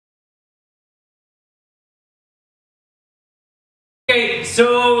Okay,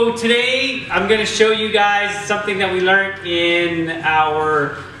 so today I'm going to show you guys something that we learned in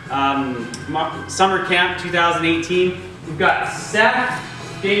our summer camp 2018. We've got Seth,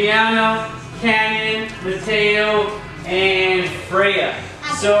 Damiano, Canyon, Mateo, and Freya.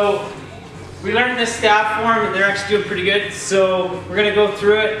 So we learned this staff form and they're actually doing pretty good. So we're going to go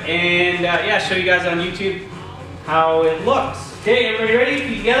through it and yeah, show you guys on YouTube how it looks. Okay, everybody ready?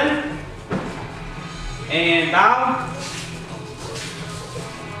 Feet together. And bow.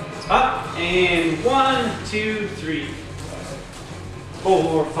 Up. And 1, 2, 3,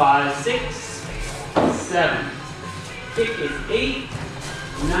 4, 5, 6, 7. Kick is 8,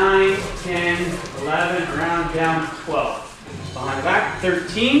 9, 10, 11, around down 12. Behind the back,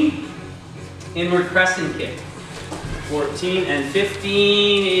 13. Inward crescent kick. 14 and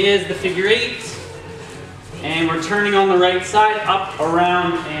 15 is the figure 8. And we're turning on the right side, up,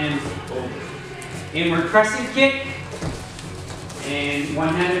 around, and over. Inward crescent kick. And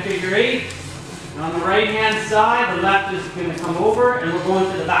one-handed figure 8. And on the right-hand side, the left is going to come over, and we're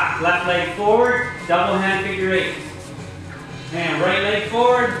going to the back. Left leg forward, double hand figure 8. And right leg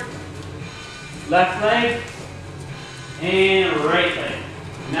forward, left leg, and right leg.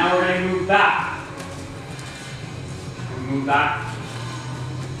 Now we're going to move back. Move back.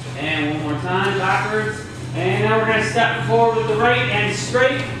 And one more time, backwards. And now we're going to step forward with the right and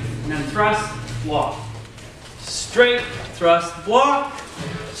straight, and then thrust, block. Straight, thrust, block.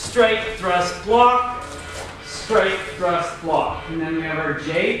 Straight, thrust, block. Straight, thrust, block. And then we have our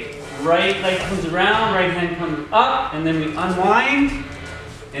J. Right leg comes around, right hand comes up, and then we unwind.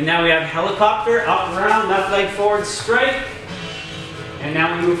 And now we have helicopter, up, around, left leg forward, straight. And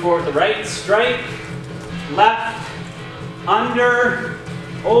now we move forward the right, straight, left, under,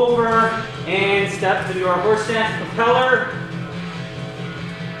 over, and step to do our horse stance, propeller.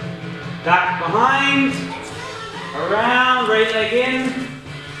 Back behind, around, right leg in,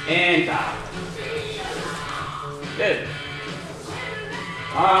 and back. Good.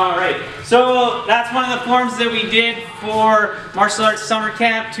 All right, so that's one of the forms that we did for Martial Arts Summer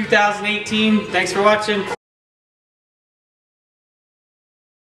Camp 2018. Thanks for watching.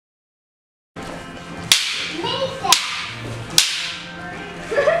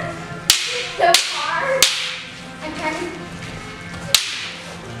 So hard. I'm trying to...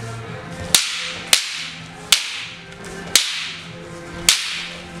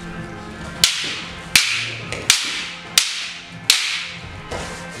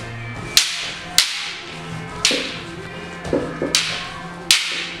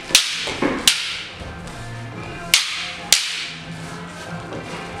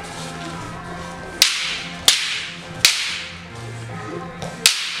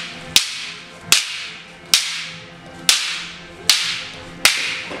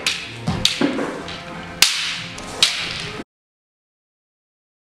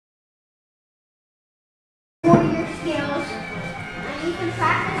 your skills, and you can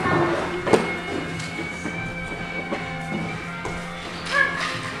practice on them.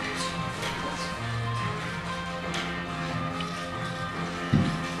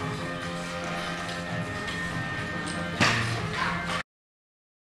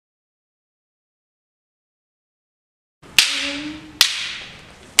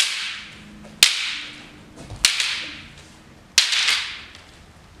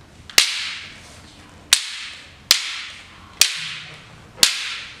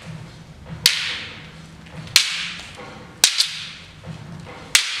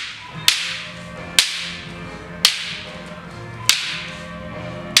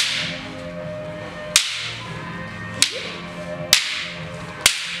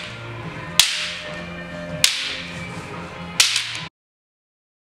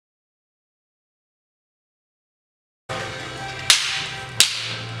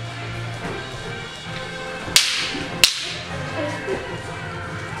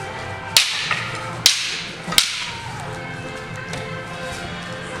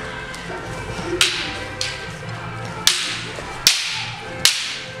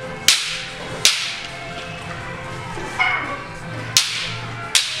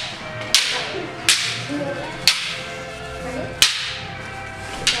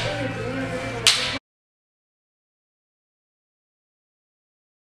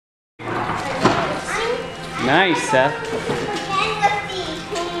 Nice, Seth. And with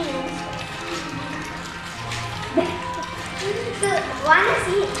the hands. So, wanna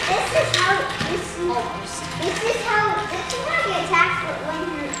see? This is how you attack when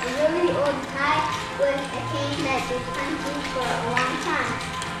you're a really old guy with a cane that you've been using for a long time.